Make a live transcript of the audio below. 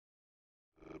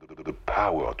the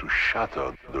power to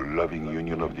shatter the loving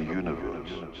union of the universe.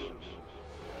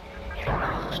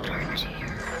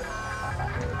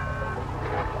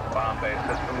 Bombay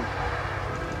systems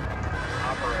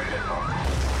operated.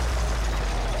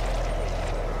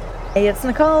 Hey, it's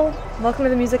Nicole. Welcome to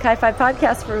the Music Hi-Fi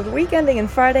podcast for the week ending on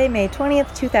Friday, May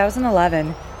 20th,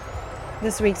 2011.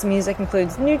 This week's music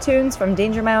includes new tunes from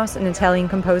Danger Mouse and Italian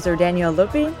composer Daniele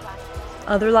Loppi,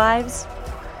 Other Lives,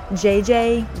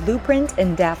 JJ, Blueprint,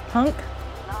 and Daft Punk.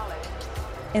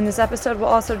 In this episode, we'll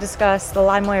also discuss the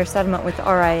Limewire settlement with the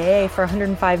RIAA for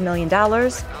 $105 million.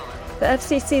 The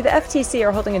FTC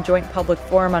are holding a joint public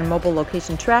forum on mobile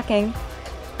location tracking.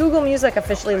 Google Music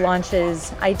officially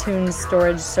launches iTunes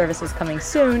storage services coming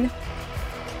soon.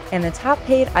 And the top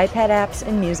paid iPad apps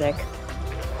in music.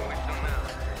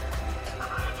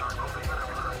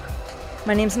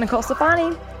 My name's Nicole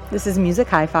Stefani. This is Music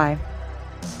Hi-Fi.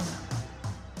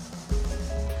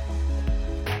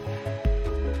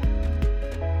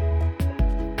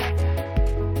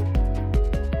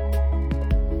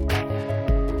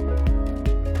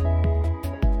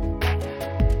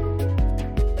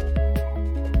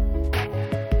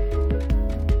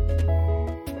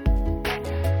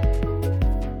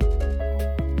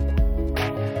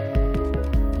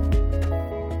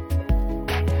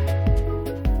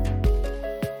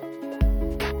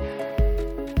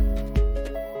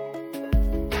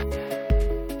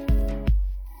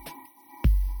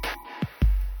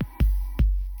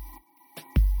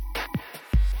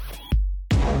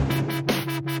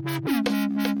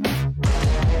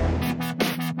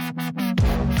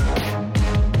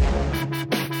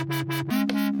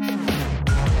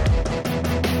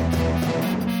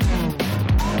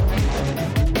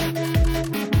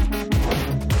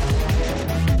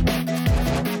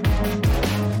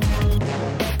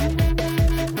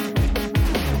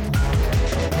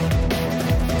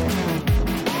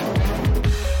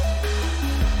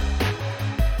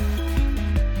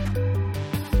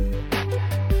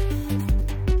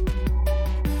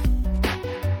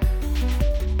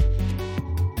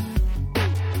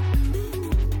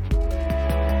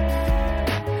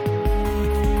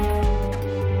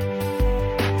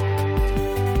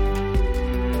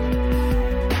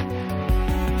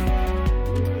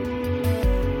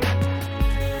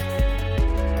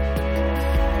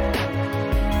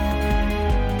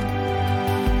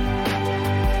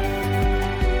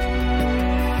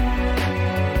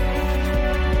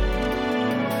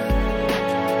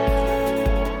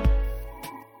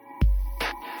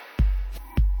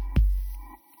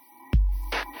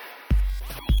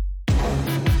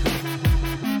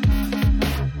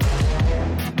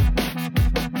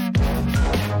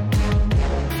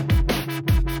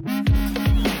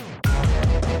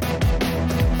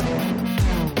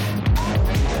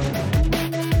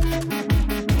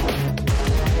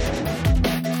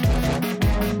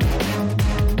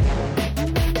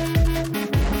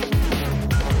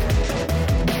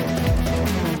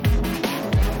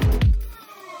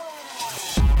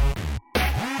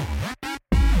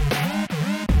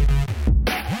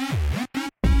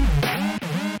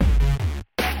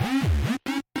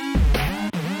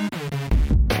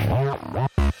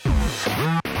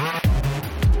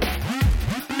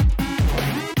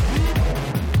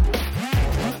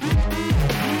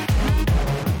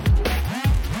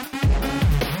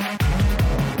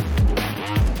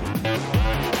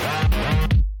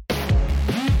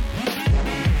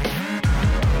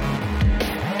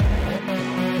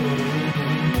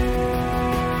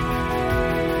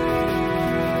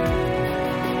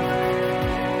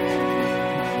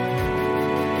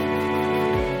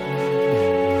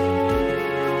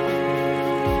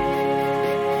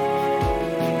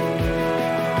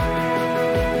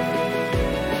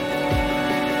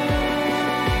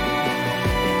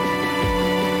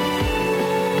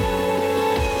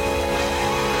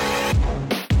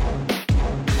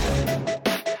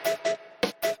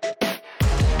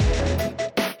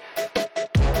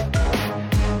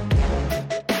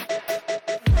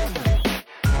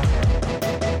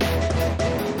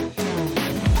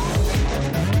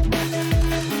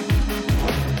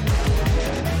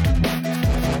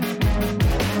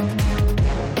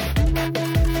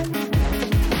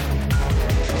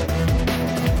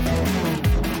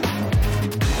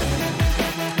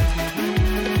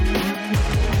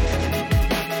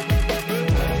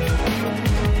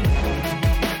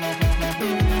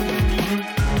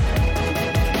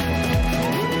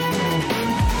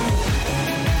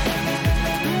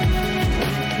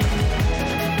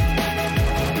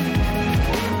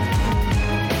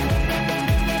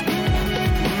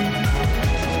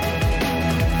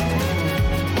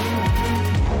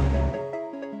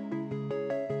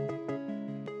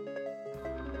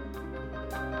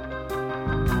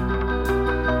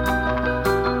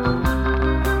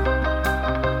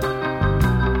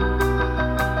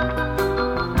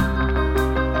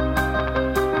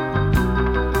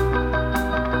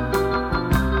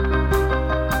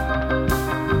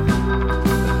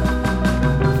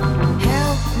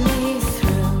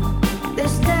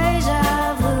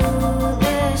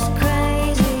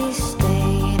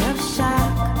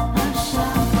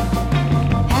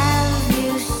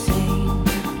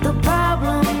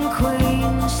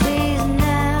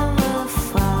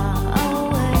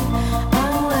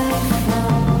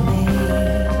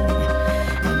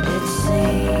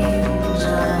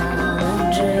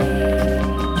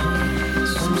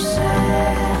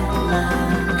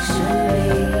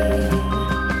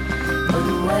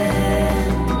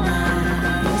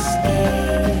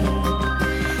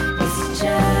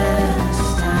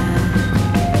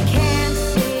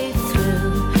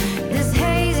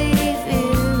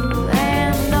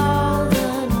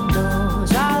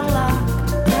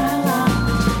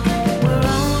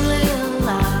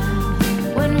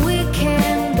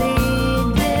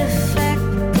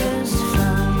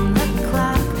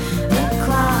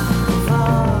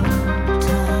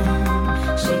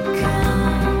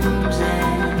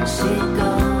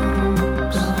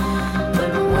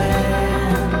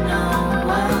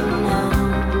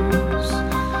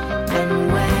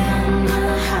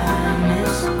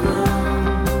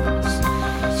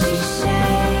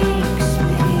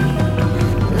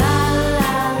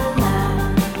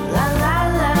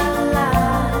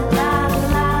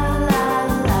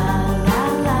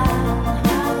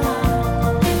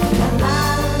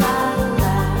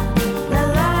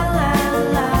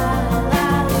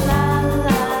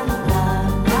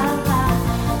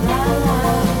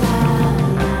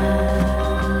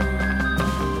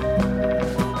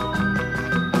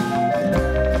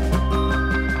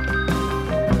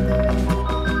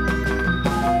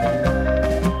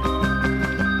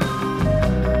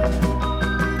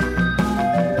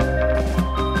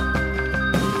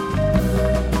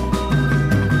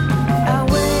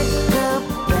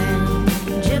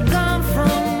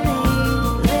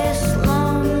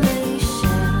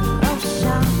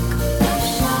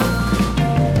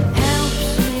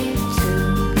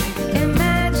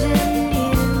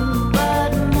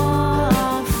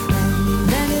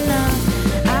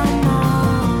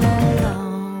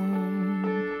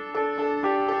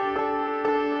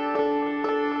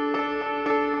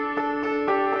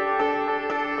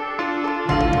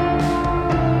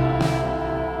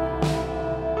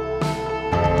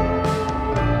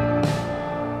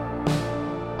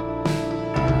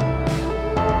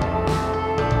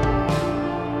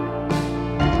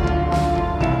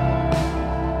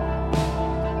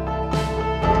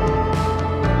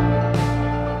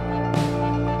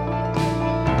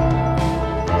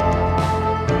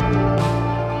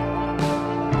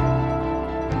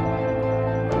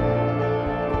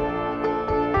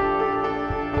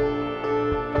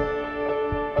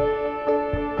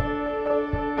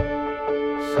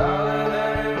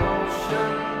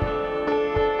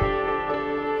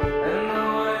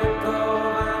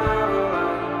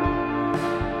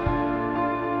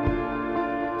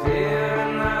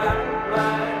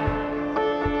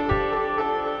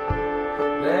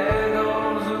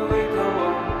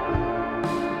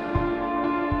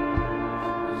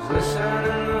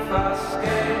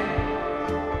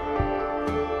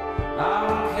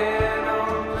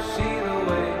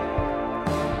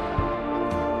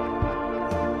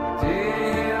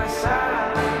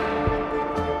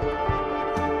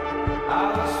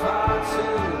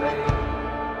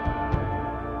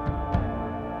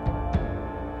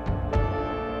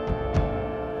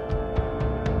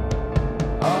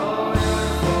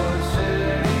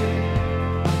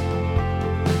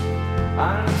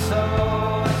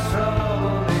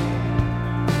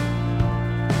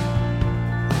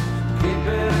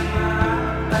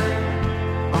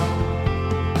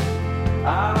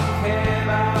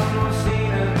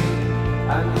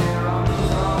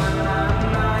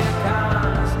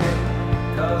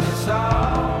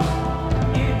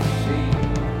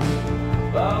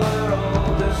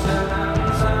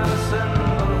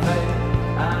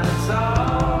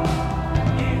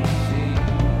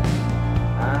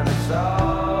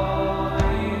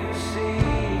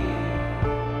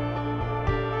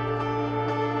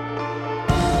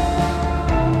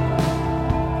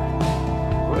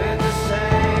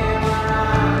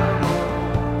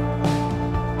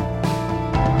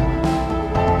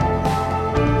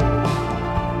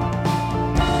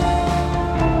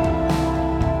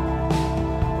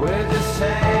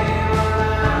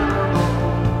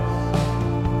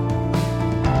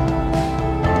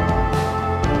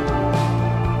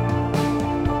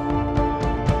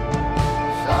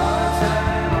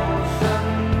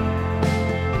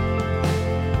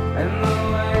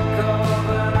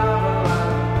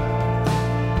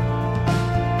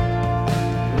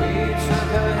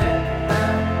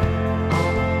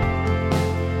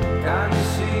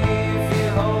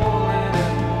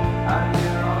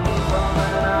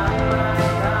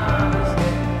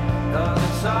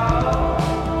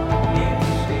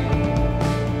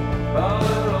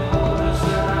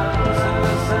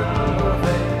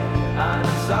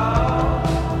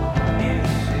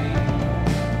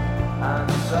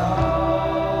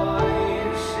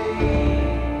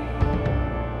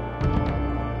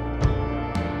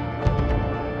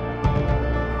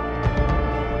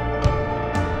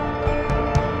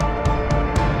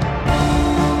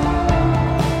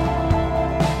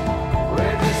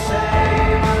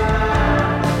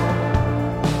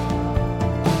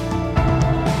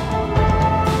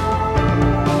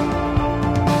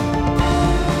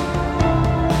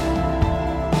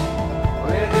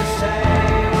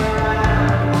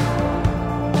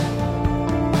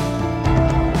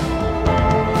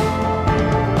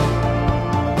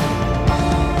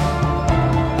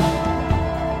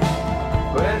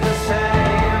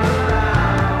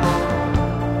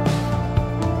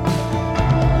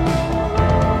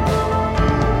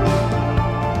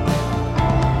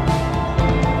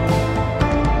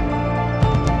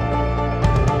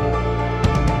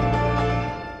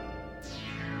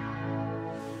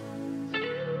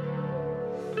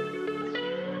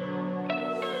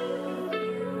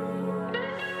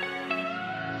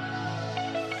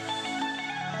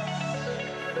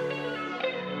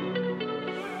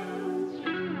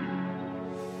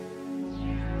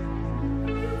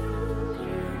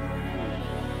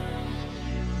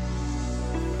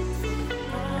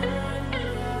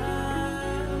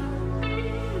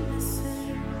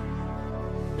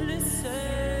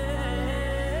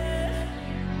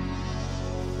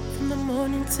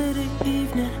 To the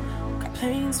evening,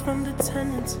 complaints from the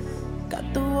tenants.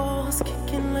 Got the walls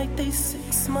kicking like they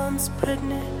 6 months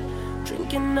pregnant.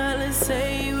 Drinking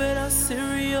Alizé without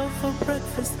cereal for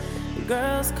breakfast.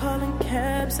 Girls calling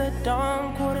cabs at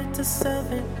dawn,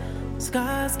 6:45.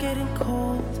 Sky's getting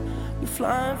cold. We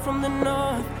flying from the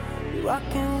north. We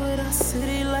rocking with our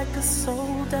city like a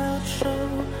sold out show.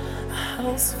 A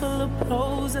house full of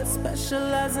pros that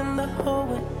specialize in the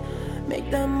hoeing. Make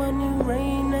that money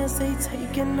rain as they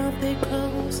taking off their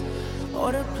clothes.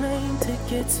 Order plane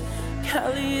tickets,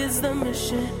 Cali is the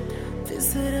mission.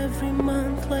 Visit every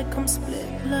month like I'm split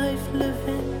life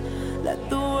living. Let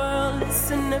the world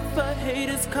listen if a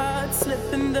hater's caught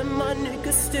slipping, then my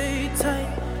niggas stay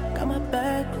tight. Got my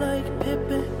back like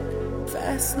Pippin,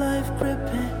 fast life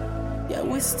gripping. Yeah,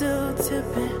 we still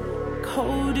tipping.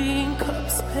 Codeine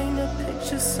cups paint a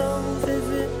picture so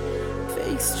vivid.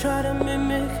 Fakes try to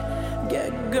mimic.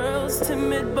 Get girls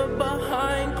timid, but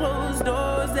behind closed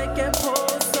doors they get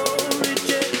pulled so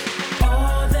rigid.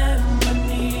 All that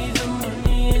money, the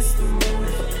money is the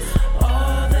motive.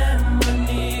 All that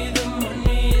money, the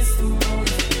money is the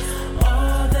motive.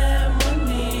 All that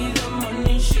money, the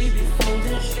money she be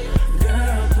folded.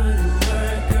 Girl, put in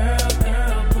work,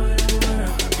 girl, put in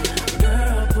work.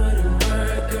 Girl, put in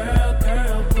work,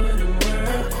 girl,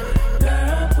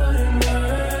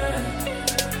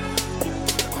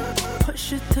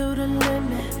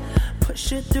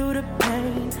 push it through the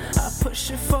pain. I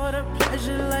push it for the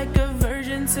pleasure like a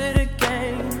virgin to the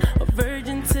game. A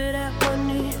virgin to that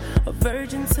money, a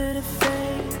virgin to the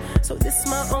fame. So this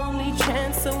my only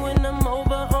chance, so when I'm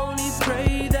over, only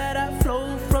pray that I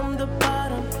flow from the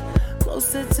bottom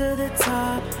closer to the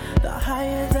top. The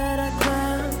higher that I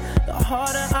climb, the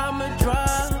harder I'ma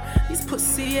drop. These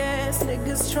pussy ass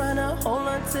niggas tryna hold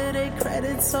on to their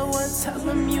credit, so I tell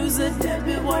them use a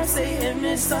debit. Watch they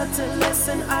image start to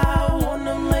lessen. I want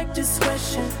them like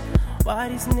discretion. Why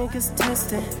these niggas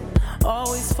testing?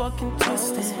 Always fucking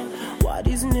twisting. Why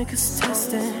these niggas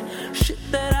testing? Shit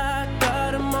that I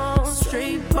got them on.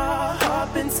 Straight bar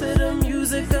hopping to the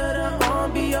music of the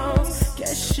ambiance.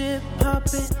 Get shit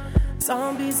poppin'.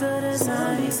 Zombies of the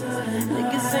night.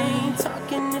 Niggas ain't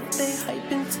talking if they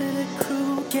hyping to the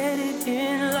crew. Get it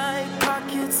in like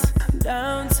pockets.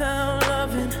 Downtown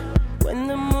loving when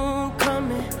the moon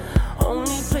coming.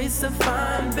 Only place to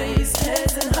find bass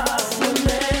heads and hot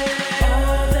women.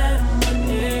 All that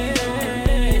money, the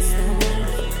money is the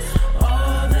money.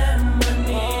 All that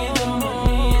money, the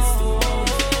money is the money.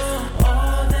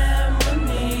 All that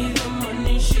money, the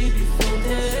money she be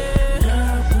folded.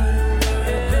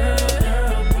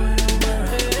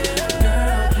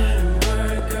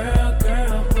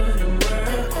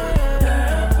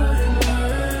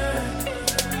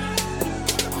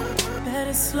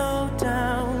 Slow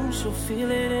down, she'll feel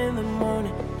it in the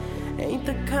morning. Ain't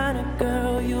the kind of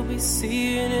girl you'll be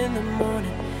seeing in the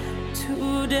morning.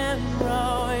 Too damn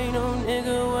raw, ain't no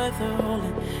nigga worth her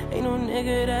holding. Ain't no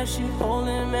nigga that she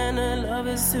holding, man, her love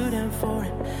is too damn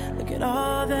foreign. Look at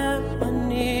all that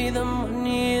money, the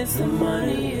money is the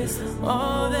money.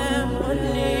 All that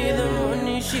money, the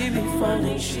money she be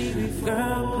funding. She be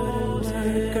girl, put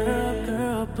in work,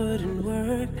 girl, put in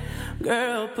work.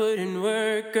 Girl, put in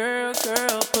work, girl,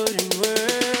 put in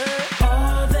work.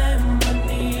 All that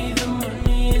money, the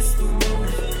money is the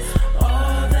money.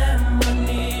 All that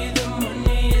money, the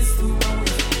money is the money.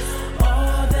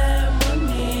 All that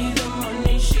money, the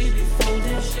money she be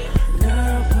folding.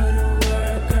 Girl, put in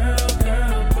work,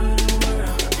 girl, put in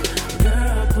work.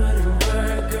 Girl, put in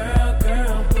work,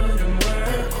 girl, put in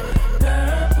work.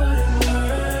 Girl, put in work.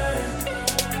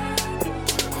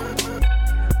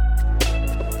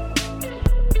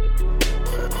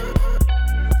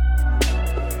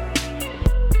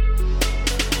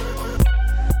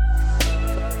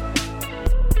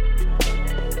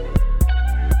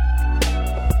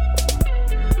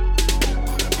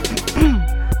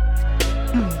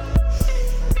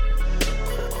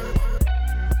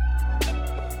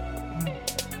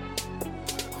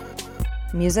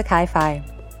 Music Hi-Fi.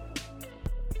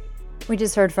 We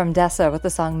just heard from Dessa with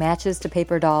the song Matches to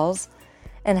Paper Dolls,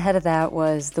 and ahead of that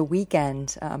was The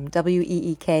Weeknd,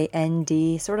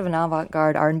 Weeknd, sort of an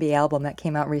avant-garde R&B album that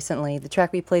came out recently. The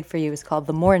track we played for you is called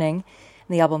The Morning, and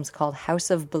the album's called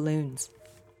House of Balloons.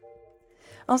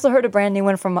 Also heard a brand new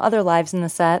one from Other Lives in the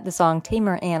set, the song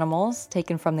Tamer Animals,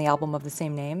 taken from the album of the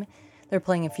same name. They're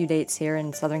playing a few dates here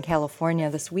in Southern California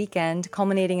this weekend,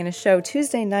 culminating in a show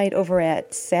Tuesday night over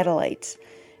at Satellite.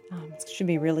 It should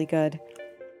be really good.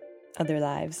 Other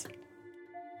Lives.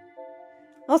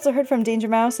 Also heard from Danger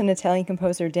Mouse and Italian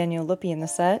composer Daniel Luppi in the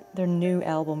set. Their new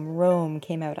album, Rome,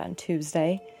 came out on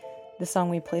Tuesday. The song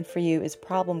we played for you is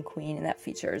Problem Queen, and that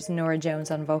features Nora Jones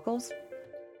on vocals.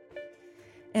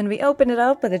 And we open it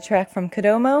up with a track from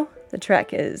Kodomo. The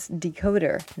track is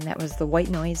Decoder, and that was the White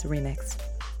Noise remix.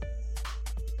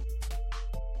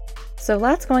 So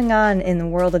lots going on in the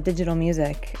world of digital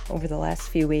music over the last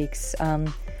few weeks.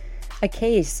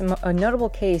 A notable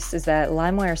case is that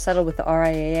Limewire settled with the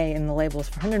RIAA and the labels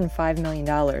for $105 million,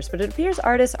 but it appears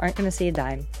artists aren't going to see a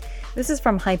dime. This is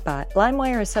from Hypebot.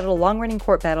 Limewire has settled a long-running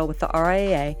court battle with the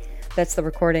RIAA, that's the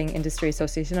Recording Industry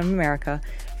Association of America,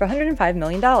 for $105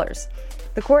 million.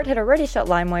 The court had already shut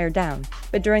Limewire down,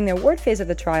 but during the award phase of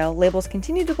the trial, labels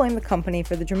continued to blame the company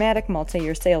for the dramatic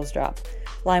multi-year sales drop.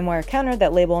 Limewire countered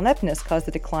that label ineptness caused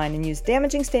the decline and used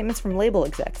damaging statements from label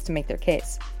execs to make their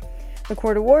case. The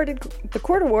court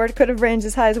award could have ranged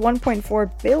as high as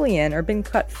 $1.4 billion or been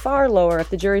cut far lower if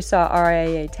the jury saw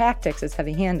RIAA tactics as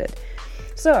heavy-handed.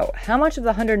 So, how much of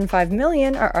the $105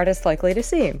 million are artists likely to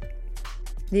see?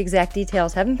 The exact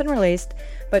details haven't been released,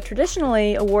 but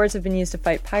traditionally, awards have been used to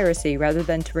fight piracy rather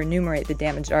than to remunerate the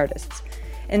damaged artists.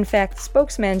 In fact,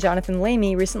 spokesman Jonathan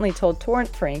Lamy recently told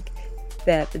Torrent Frank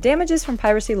that the damages from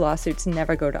piracy lawsuits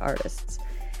never go to artists.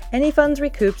 Any funds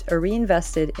recouped are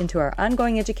reinvested into our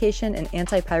ongoing education and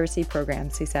anti-piracy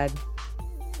programs, he said.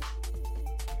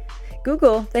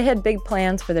 Google, they had big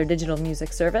plans for their digital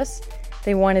music service.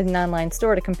 They wanted an online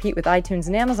store to compete with iTunes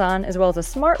and Amazon, as well as a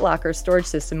smart locker storage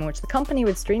system in which the company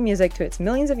would stream music to its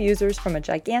millions of users from a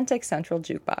gigantic central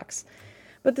jukebox.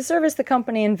 But the service the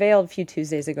company unveiled a few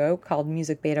Tuesdays ago, called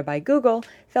Music Beta by Google,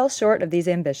 fell short of these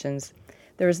ambitions.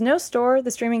 There is no store, the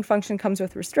streaming function comes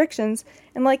with restrictions,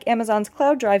 and like Amazon's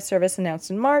Cloud Drive service announced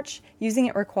in March, using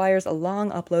it requires a long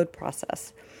upload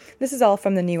process. This is all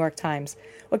from the New York Times.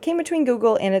 What came between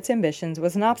Google and its ambitions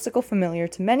was an obstacle familiar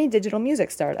to many digital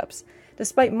music startups.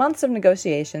 Despite months of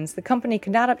negotiations, the company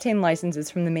could not obtain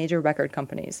licenses from the major record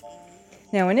companies.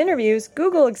 Now, in interviews,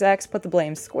 Google execs put the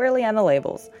blame squarely on the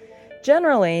labels.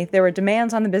 Generally, there were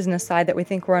demands on the business side that we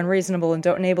think were unreasonable and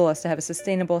don't enable us to have a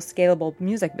sustainable, scalable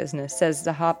music business, says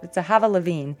Zahava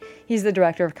Levine. He's the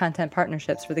director of content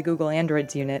partnerships for the Google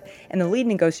Androids unit and the lead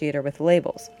negotiator with the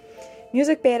labels.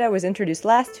 Music Beta was introduced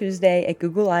last Tuesday at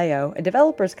Google I/O, a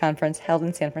developers conference held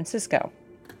in San Francisco.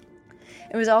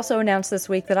 It was also announced this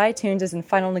week that iTunes is in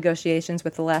final negotiations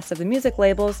with the last of the music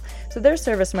labels, so their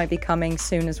service might be coming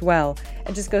soon as well.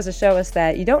 It just goes to show us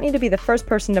that you don't need to be the first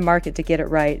person to market to get it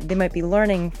right. They might be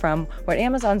learning from what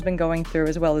Amazon's been going through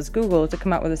as well as Google to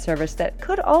come out with a service that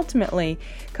could ultimately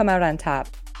come out on top.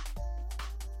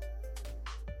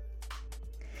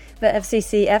 The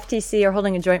FTC are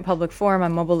holding a joint public forum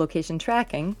on mobile location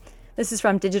tracking. This is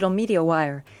from Digital Media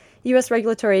Wire. U.S.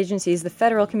 regulatory agencies, the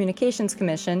Federal Communications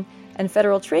Commission and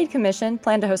Federal Trade Commission,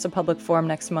 plan to host a public forum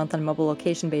next month on mobile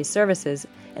location-based services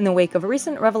in the wake of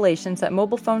recent revelations that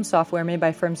mobile phone software made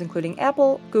by firms including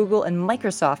Apple, Google, and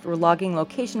Microsoft were logging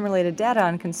location-related data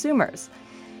on consumers.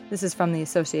 This is from the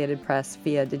Associated Press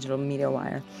via Digital Media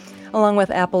Wire. Along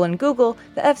with Apple and Google,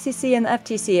 the FCC and the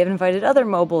FTC have invited other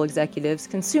mobile executives,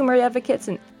 consumer advocates,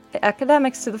 and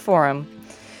academics to the forum.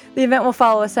 The event will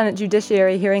follow a Senate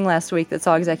Judiciary hearing last week that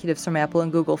saw executives from Apple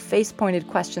and Google face pointed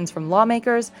questions from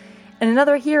lawmakers, and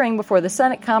another hearing before the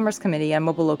Senate Commerce Committee on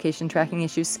mobile location tracking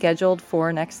issues scheduled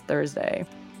for next Thursday.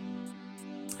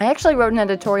 I actually wrote an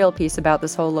editorial piece about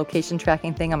this whole location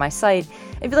tracking thing on my site.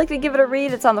 If you'd like to give it a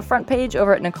read, it's on the front page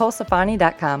over at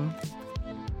NicoleSafani.com.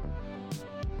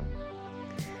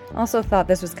 Also thought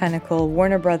this was kind of cool.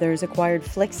 Warner Brothers acquired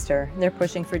Flixster. They're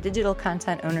pushing for digital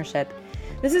content ownership.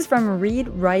 This is from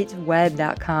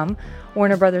ReadWriteWeb.com.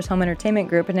 Warner Brothers Home Entertainment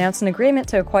Group announced an agreement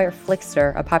to acquire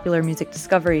Flixster, a popular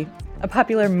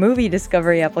movie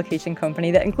discovery application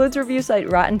company that includes review site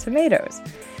Rotten Tomatoes.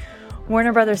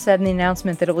 Warner Brothers said in the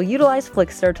announcement that it will utilize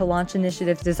Flixster to launch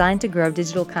initiatives designed to grow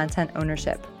digital content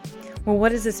ownership. Well, what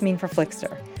does this mean for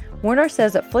Flixster? Warner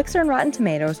says that Flixster and Rotten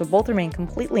Tomatoes will both remain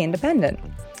completely independent.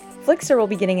 Flixster will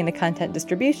be getting into content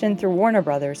distribution through Warner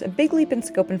Brothers, a big leap in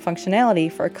scope and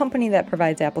functionality for a company that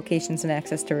provides applications and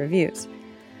access to reviews.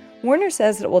 Warner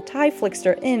says that it will tie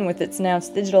Flixster in with its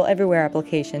announced Digital Everywhere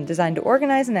application designed to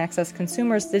organize and access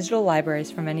consumers' digital libraries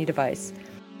from any device.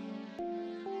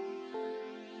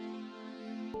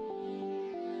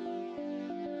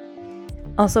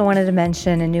 Also wanted to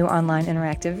mention a new online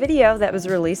interactive video that was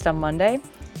released on Monday.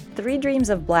 3 Dreams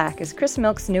of Black is Chris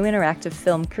Milk's new interactive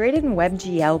film created in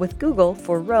WebGL with Google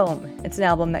for Rome. It's an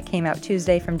album that came out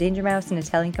Tuesday from Danger Mouse and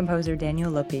Italian composer Daniel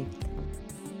Luppi.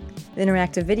 The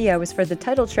interactive video was for the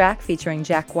title track featuring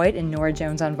Jack White and Norah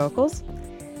Jones on vocals.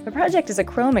 The project is a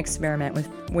Chrome experiment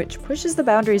which pushes the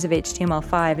boundaries of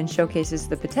HTML5 and showcases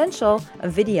the potential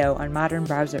of video on modern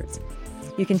browsers.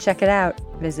 You can check it out.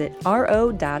 Visit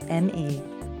ro.me.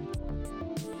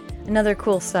 Another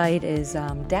cool site is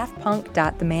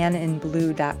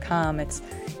daftpunk.themaninblue.com.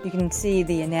 You can see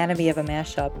the anatomy of a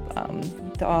mashup.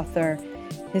 The author,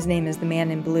 his name is The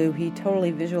Man in Blue. He totally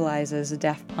visualizes a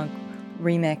Daft Punk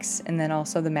remix and then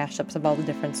also the mashups of all the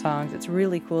different songs. It's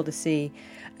really cool to see,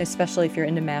 especially if you're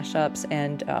into mashups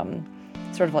and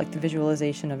sort of like the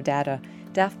visualization of data.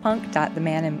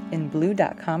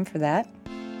 daftpunk.themaninblue.com for that.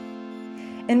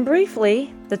 And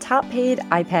briefly, the top paid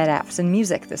iPad apps in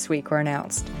music this week were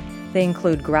announced. They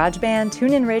include GarageBand,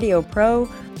 TuneIn Radio Pro,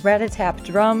 Rat-a-Tap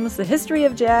Drums, The History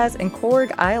of Jazz, and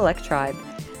Korg iElectribe.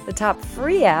 The top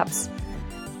free apps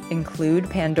include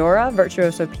Pandora,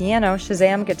 Virtuoso Piano,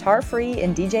 Shazam Guitar Free,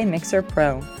 and DJ Mixer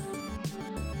Pro.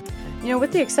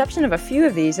 With the exception of a few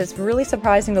of these, it's really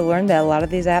surprising to learn that a lot of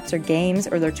these apps are games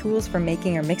or they're tools for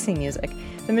making or mixing music.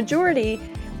 The majority,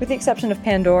 with the exception of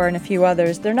Pandora and a few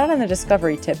others, they're not on the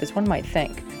discovery tip as one might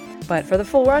think. But for the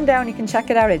full rundown, you can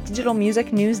check it out at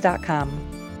digitalmusicnews.com.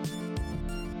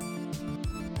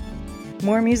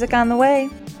 More music on the way.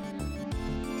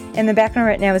 In the background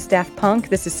right now is Daft Punk.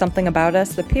 This is Something About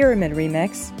Us, the Pyramid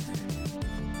remix.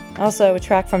 Also a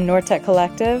track from Nortec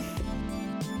Collective,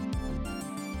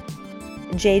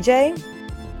 JJ,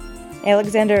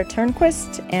 Alexander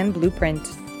Turnquist, and Blueprint.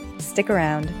 Stick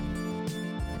around.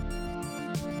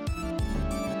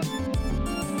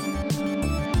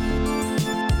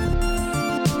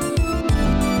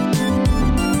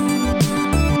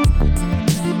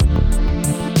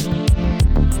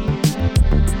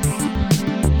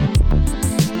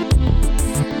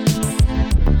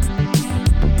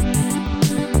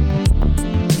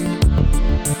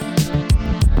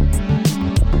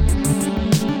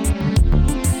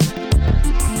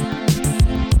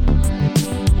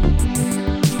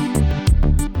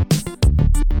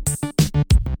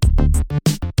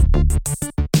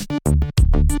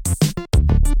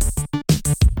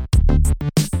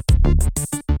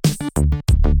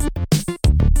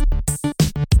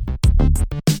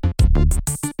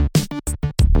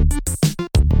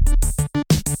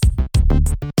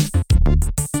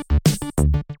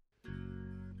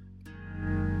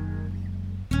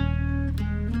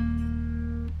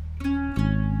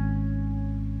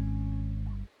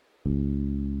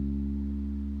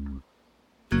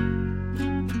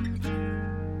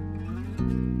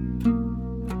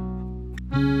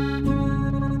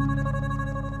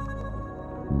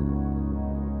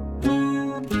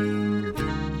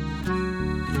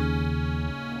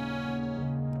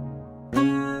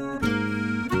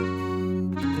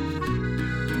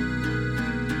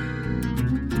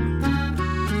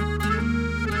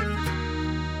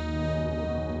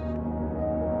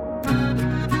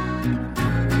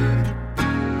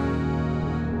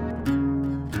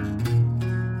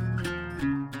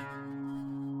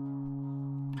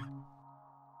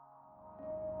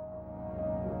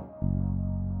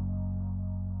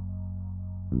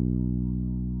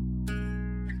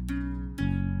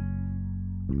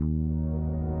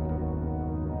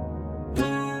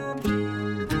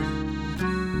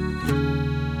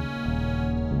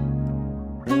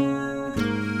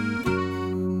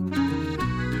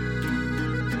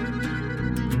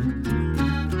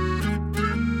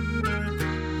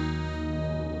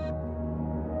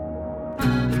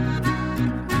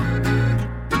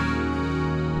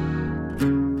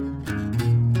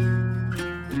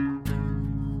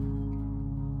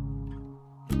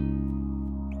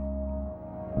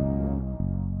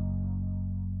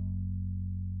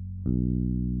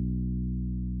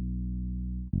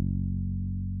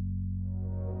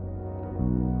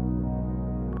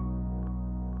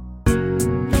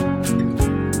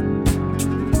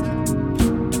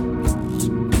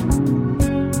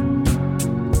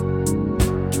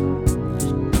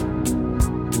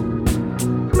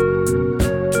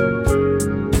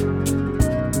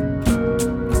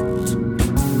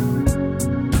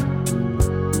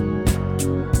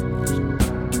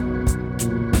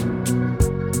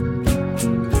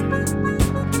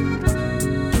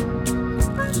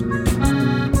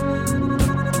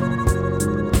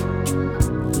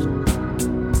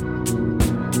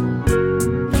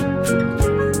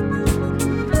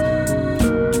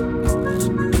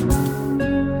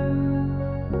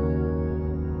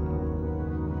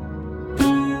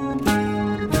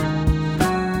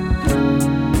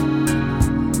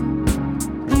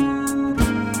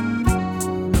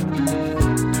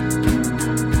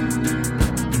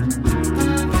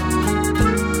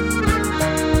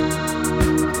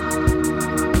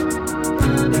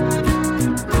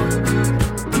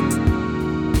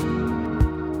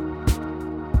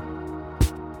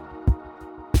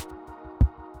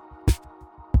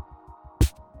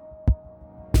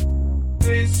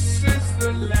 This is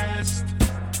the last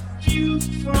view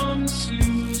from Susan.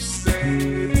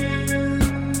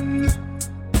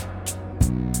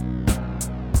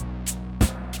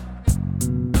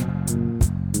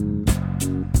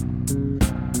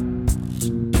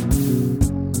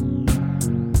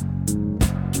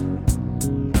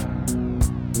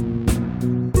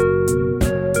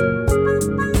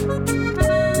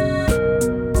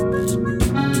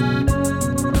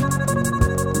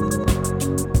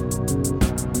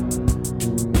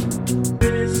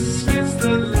 This is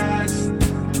the last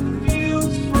view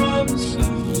from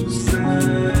Susan.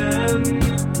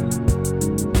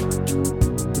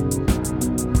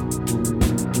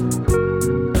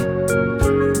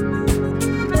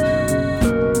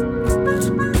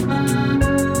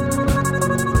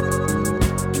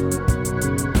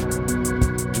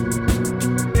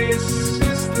 This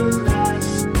is the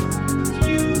last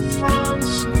view from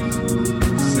Susan.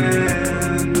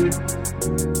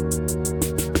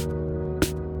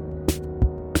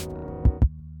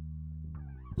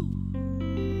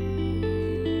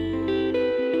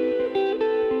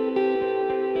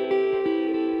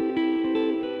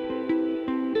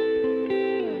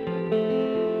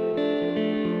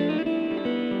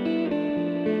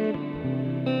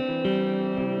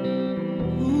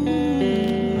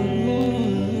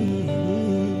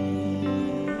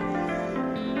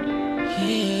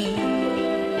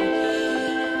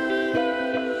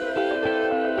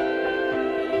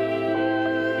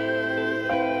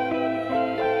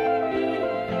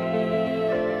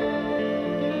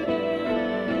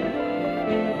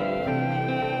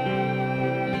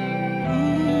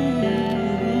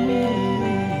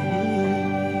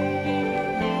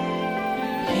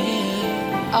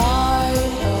 I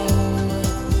know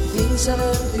things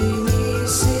haven't been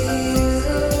easy,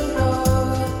 you know.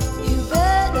 You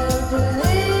better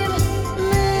believe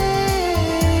me.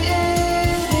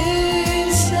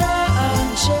 Things have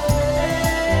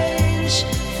changed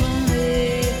for me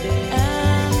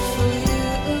and for you.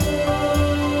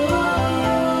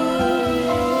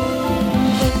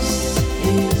 This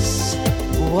is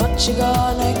what you're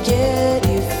gonna get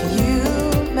if you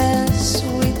mess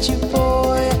with your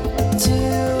boy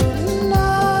tonight.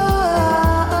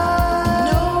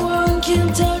 No one can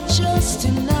touch us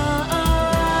tonight.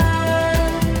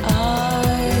 I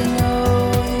know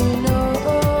you know.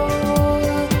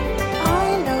 I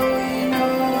know you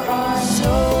know.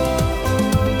 So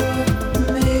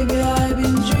maybe I've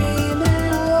been dreaming.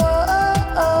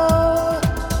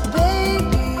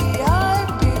 Baby,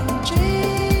 I've been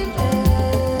dreaming.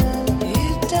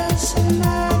 It does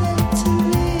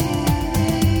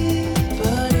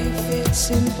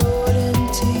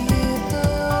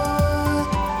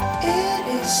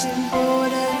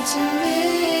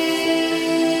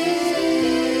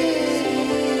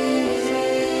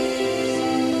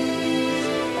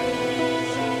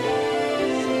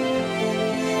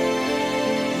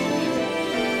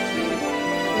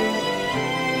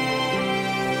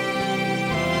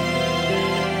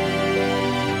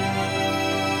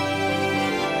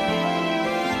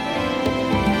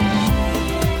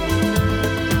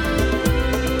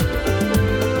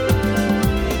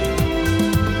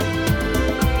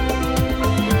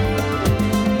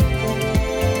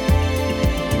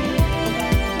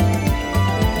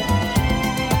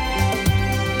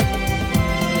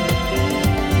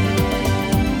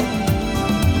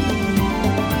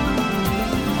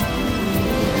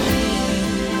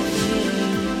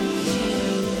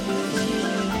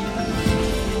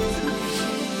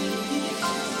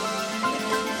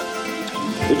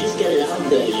just get it out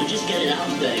there. You just get it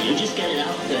out there. You just get it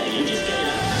out there. You just get it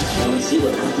out there. And see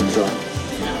what happens, right?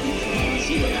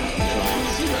 See what happens, right?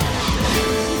 See what happens.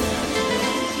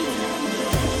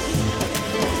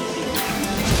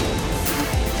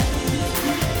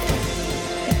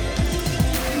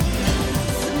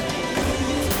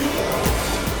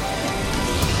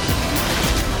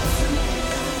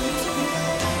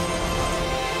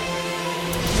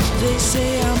 They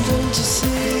say I'm born to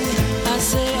sing, I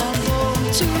say I'm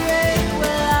born to rain.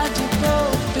 Well, I do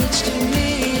both, bitch, to me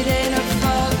it ain't a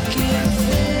fucking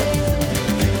thing.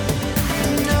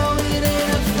 No, it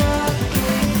ain't a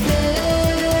fucking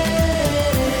thing.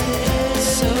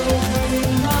 So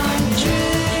bring my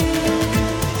drink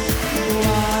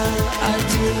while I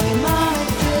do my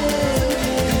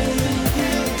thing.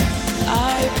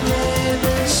 I play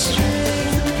the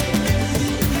string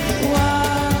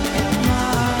while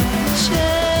my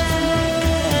chest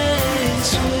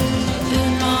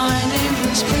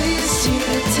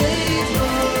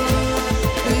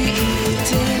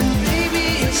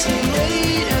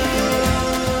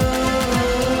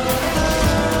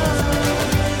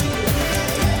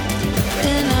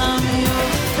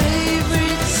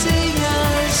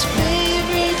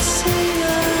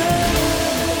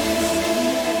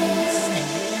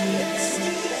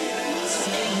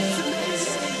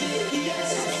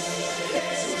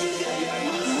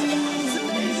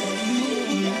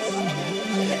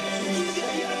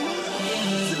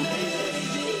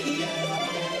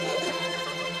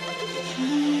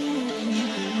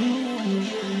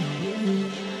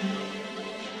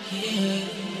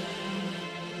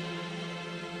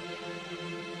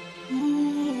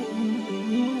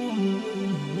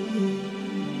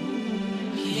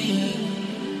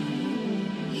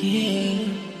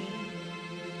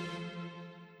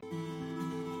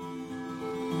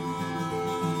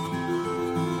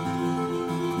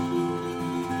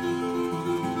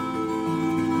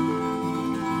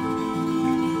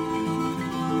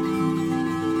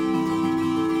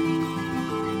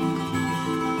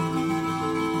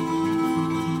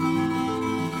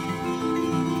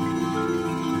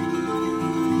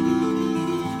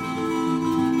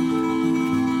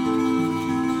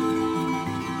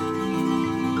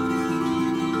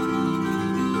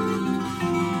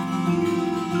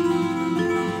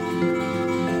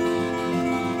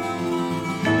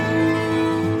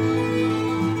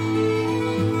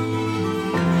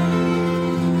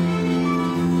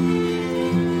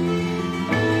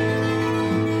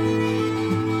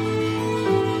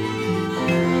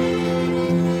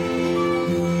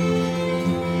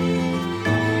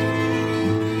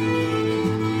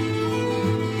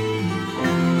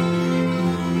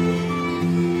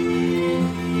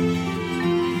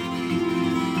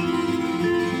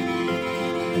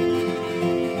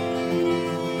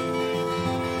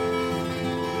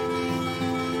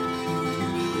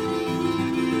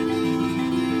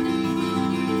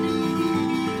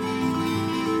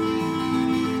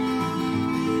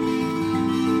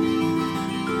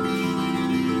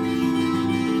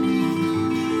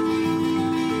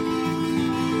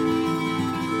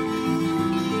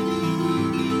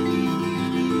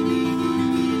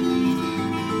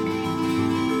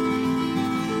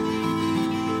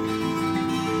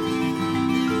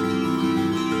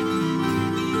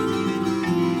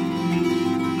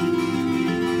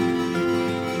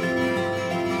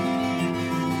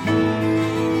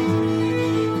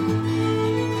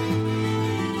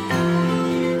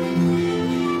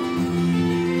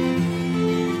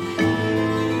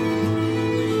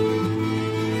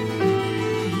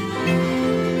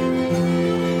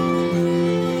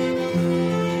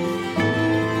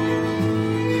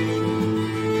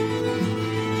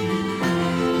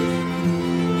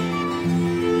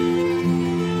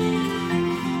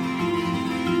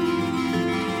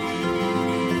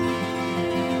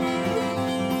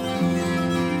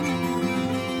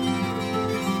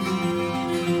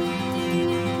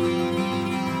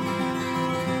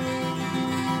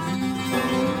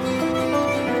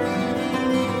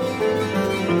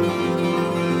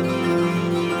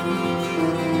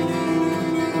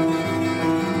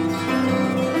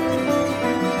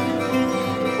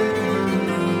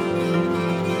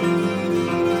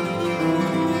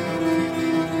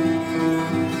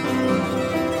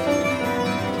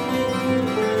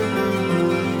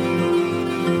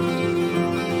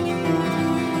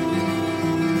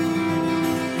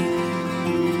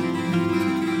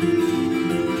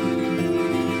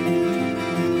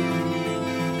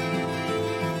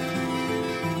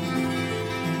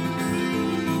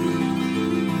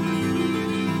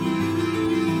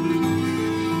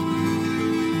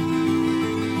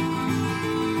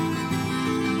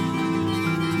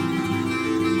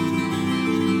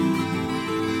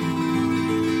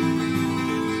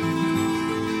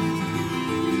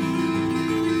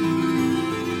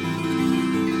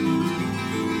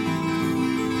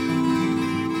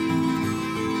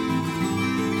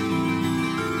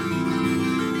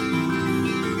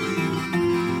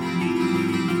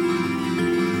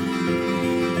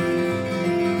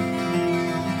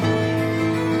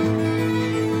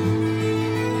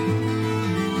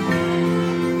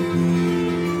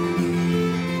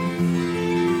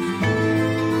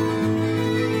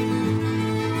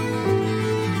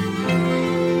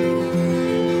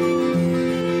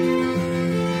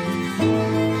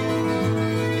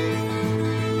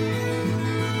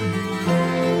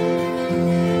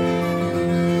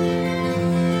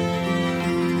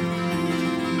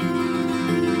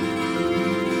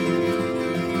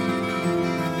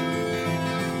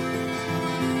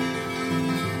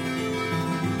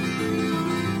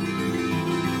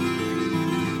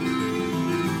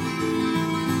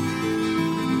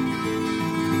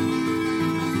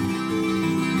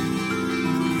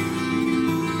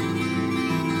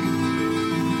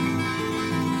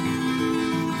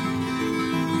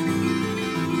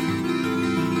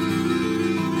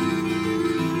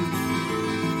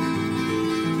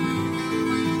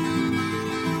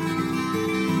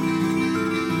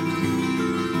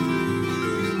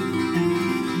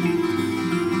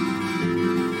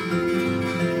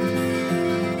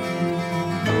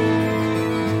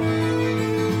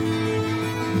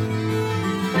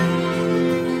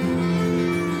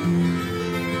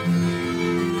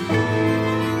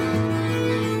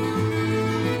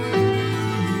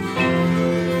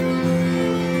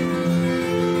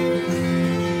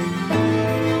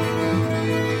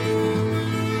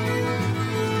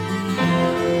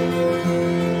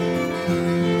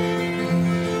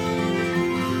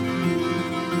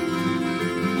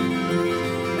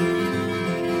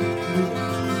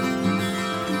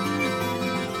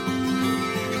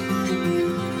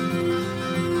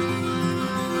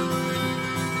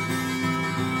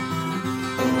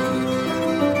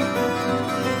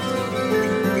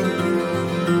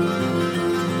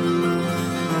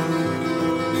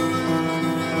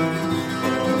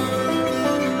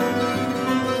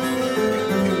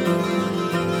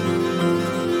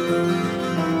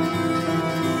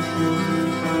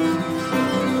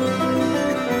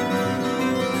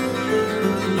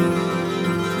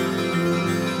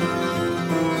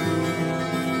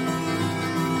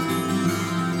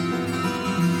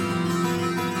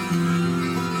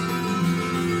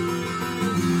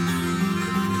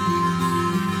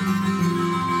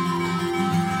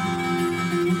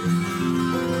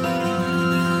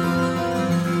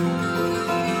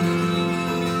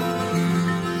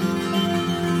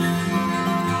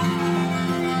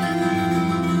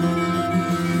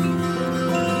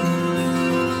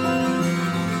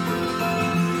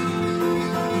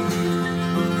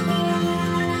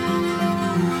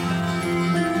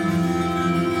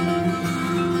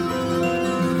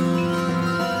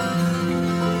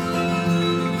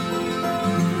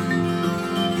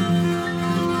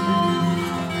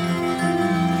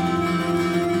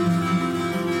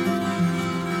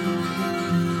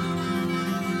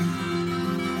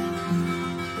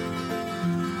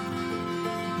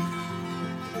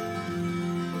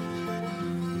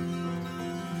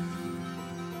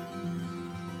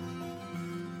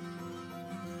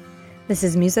This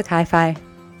is Music Hi-Fi.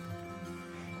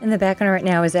 In the background right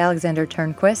now is Alexander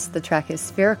Turnquist. The track is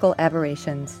Spherical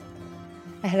Aberrations.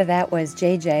 Ahead of that was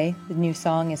JJ. The new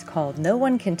song is called No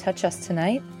One Can Touch Us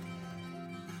Tonight.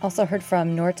 Also heard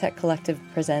from Nortec Collective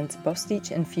presents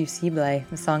Bostich and Fusible,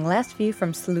 the song Last View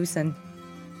from Slusen.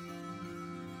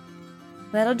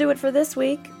 That'll do it for this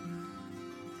week.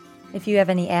 If you have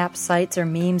any apps, sites, or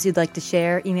memes you'd like to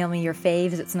share, email me your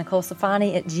faves. It's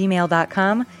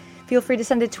NicoleSafani@gmail.com. Feel free to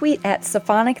send a tweet at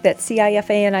Safanic, that's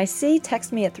CIFANIC.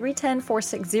 Text me at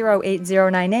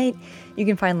 310-460-8098. You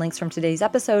can find links from today's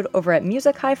episode over at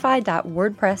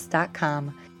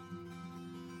musichifi.wordpress.com.